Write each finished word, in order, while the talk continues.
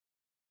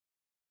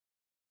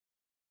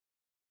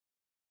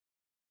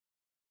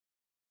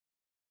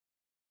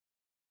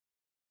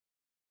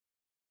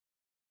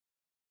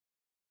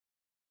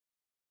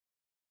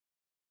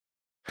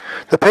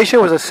The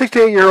patient was a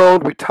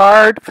 68-year-old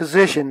retired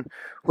physician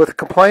with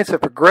complaints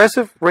of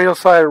progressive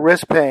radial-sided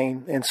wrist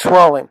pain and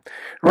swelling.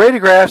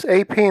 Radiographs,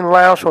 AP and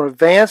Lao show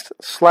advanced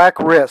slack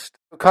wrist.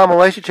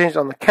 Accommodation changed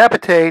on the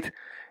capitate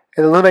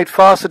and the lunate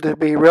fossa to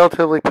be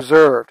relatively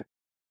preserved.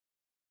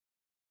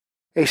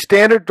 A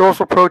standard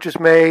dorsal approach is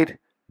made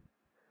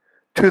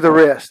to the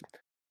wrist.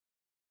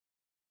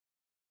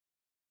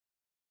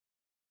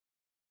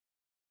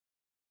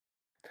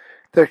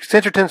 The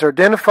extensor tendons are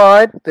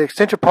identified. The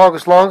extensor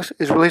pollicis longus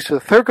is released to the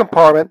third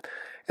compartment,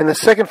 and the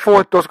second,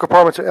 fourth dorsal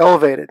compartments are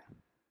elevated.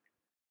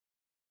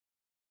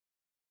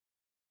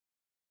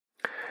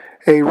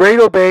 A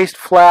radial-based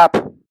flap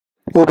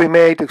will be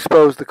made to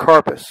expose the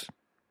carpus.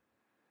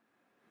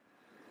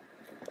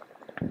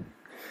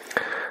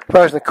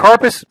 The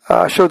carpus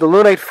showed the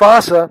lunate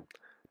fossa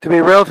to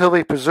be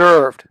relatively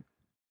preserved.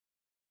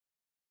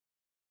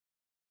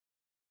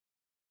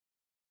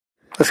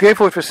 The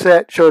scaphoid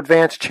facet showed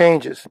advanced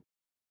changes.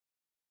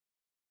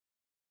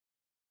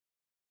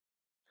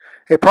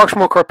 A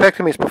proximal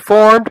carpectomy is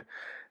performed.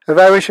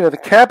 Evaluation of the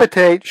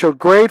capitate showed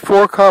grade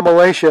 4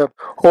 achalasia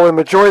over the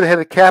majority of the head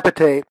of the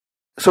capitate,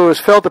 so it was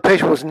felt the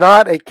patient was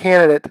not a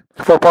candidate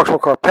for a proximal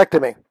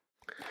carpectomy.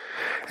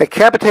 A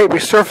capitate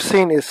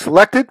resurfacing is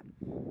selected.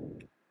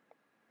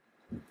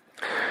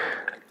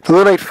 The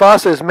lunate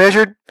fossa is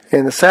measured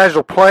in the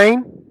sagittal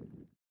plane.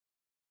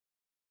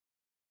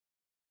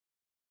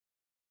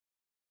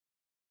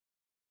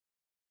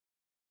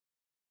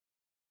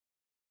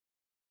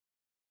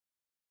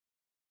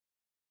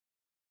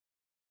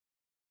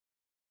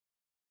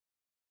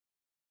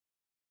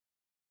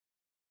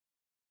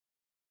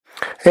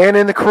 And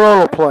in the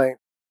coronal plane.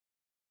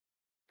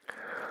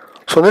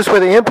 So in this way,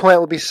 the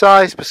implant will be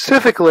sized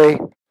specifically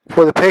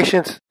for the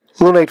patient's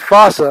lunate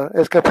fossa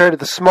as compared to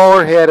the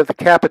smaller head of the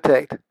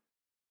capitate.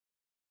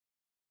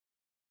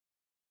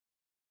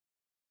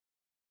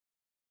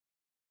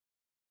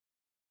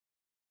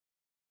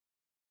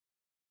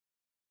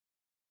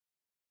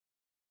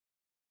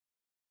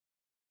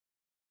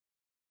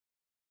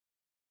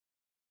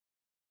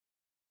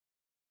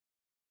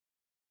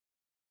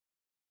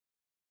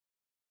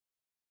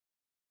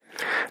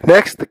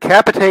 Next, the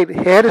capitate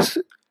head is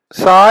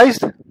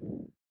sized.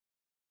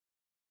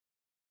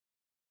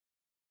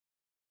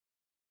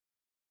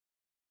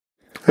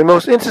 In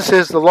most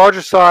instances, the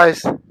larger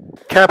size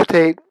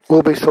capitate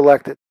will be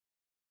selected.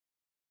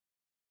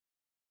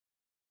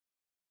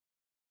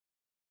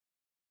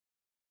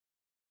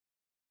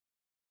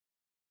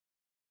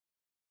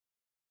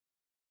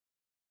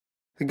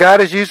 The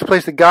guide is used to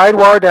place the guide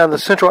wire down the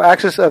central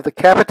axis of the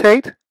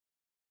capitate.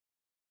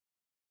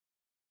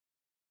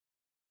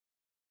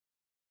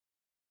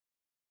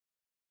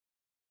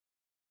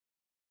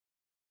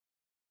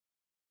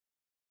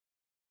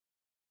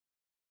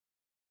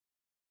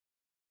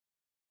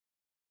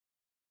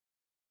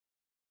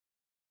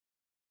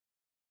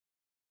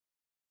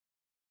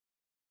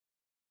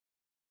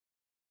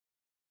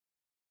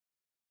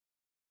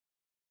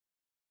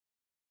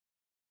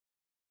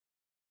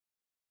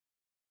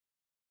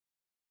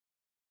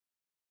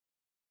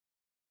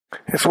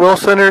 It's well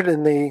centered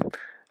in the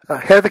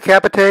head of the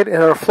capitate,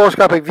 and our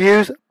fluoroscopic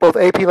views, both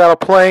AP and lateral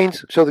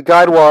planes, show the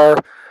guide wire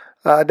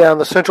down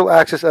the central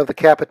axis of the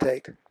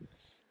capitate.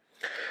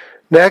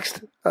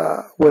 Next,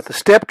 with the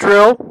step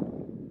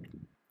drill,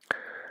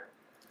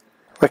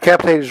 the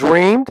capitate is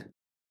reamed.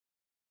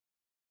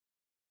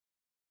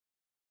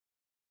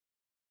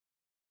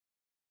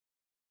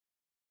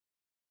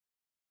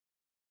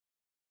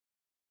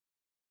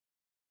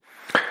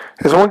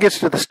 As one gets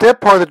to the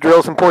step part of the drill,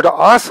 it's important to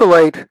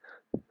oscillate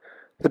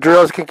the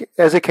drill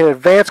as it can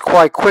advance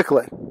quite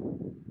quickly.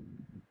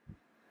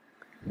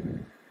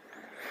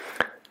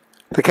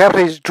 The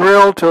capitate is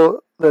drilled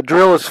till the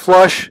drill is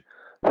flush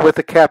with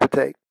the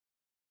capitate.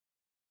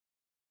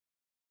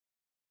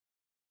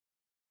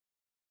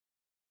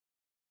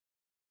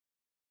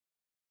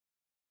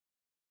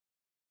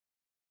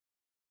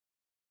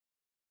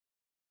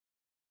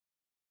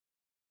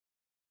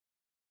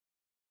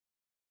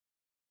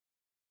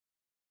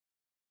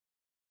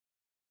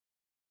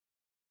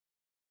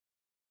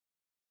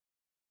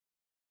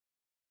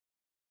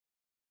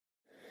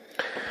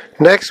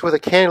 Next, with a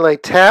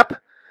cannulate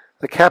tap,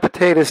 the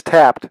capitate is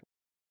tapped.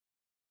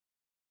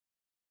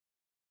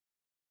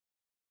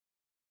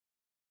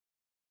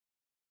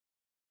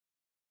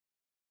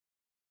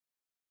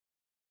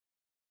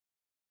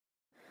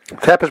 The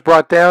tap is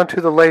brought down to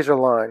the laser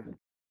line.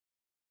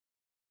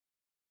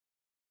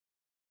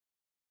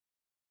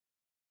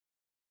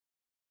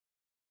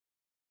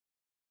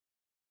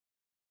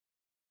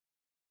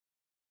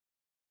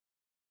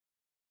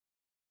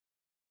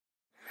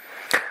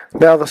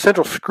 Now the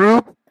central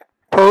screw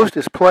post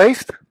is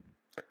placed,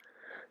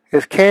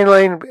 is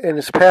cannulated, and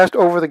is passed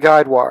over the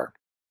guide wire.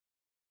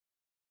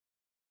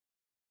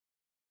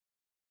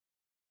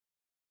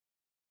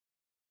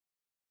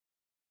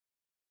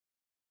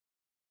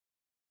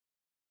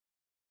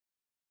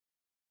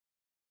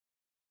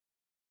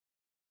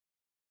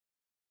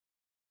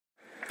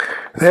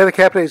 The head of the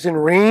capitate is then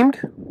reamed.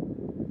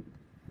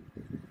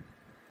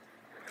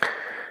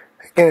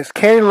 and it's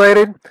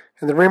cannulated,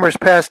 and the reamer is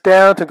passed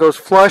down to goes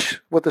flush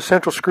with the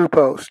central screw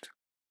post.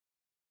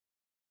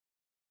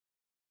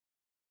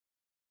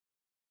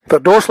 The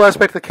dorsal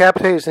aspect of the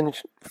capitate is then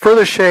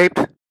further shaped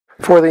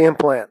for the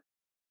implant.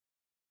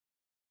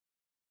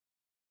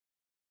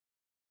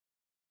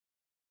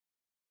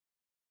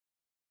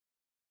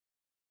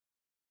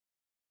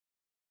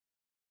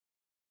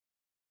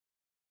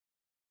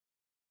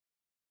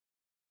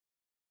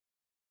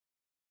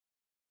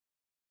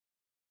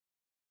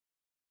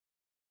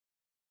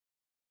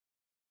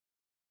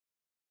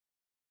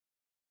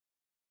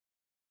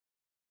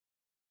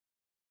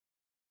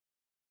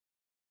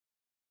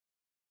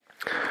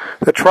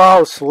 The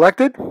trowel is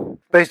selected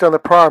based on the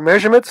prior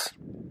measurements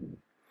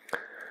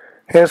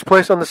and is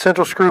placed on the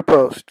central screw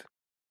post.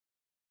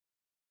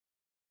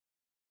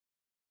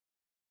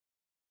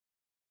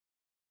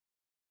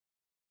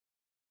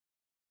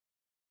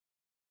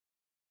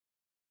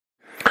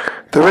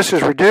 The wrist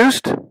is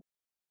reduced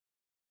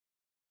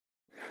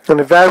and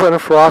evaluated on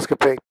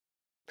fluoroscopy.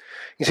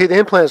 You see the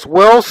implant is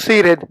well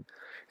seated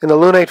in the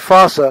lunate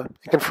fossa.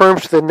 It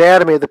confirms the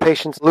anatomy of the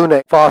patient's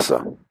lunate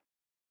fossa.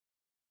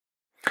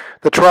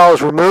 The trowel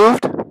is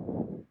removed.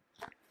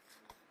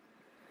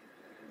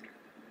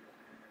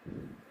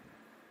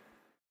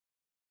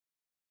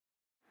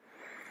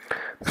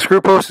 The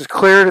screw post is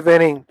cleared of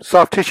any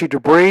soft tissue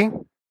debris.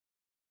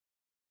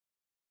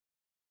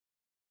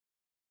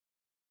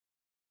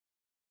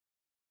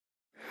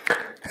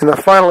 And the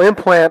final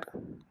implant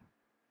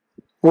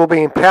will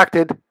be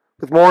impacted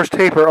with Morse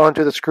taper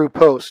onto the screw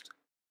post.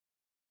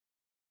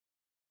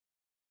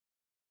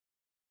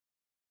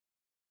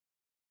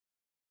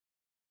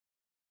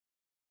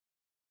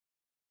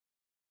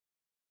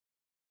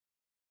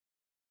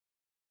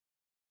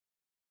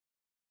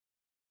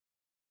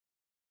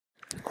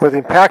 With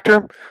the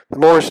impactor, the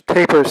Morse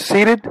taper is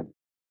seated.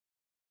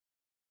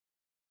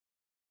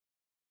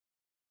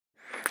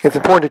 It's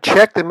important to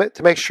check to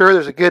make sure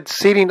there's a good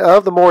seating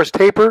of the Morse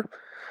taper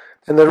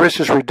and the wrist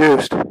is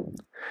reduced.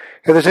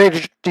 If there's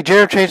any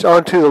degenerative change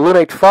onto the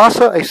lunate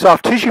fossa, a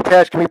soft tissue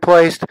patch can be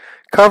placed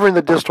covering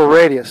the distal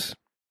radius.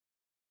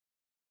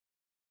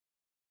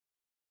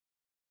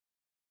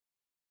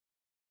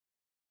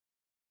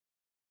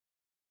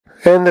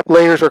 And the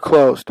layers are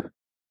closed.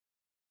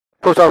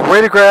 Post-op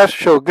radiographs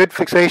show good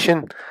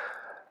fixation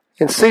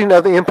and seating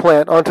of the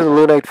implant onto the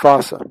lunate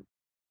fossa.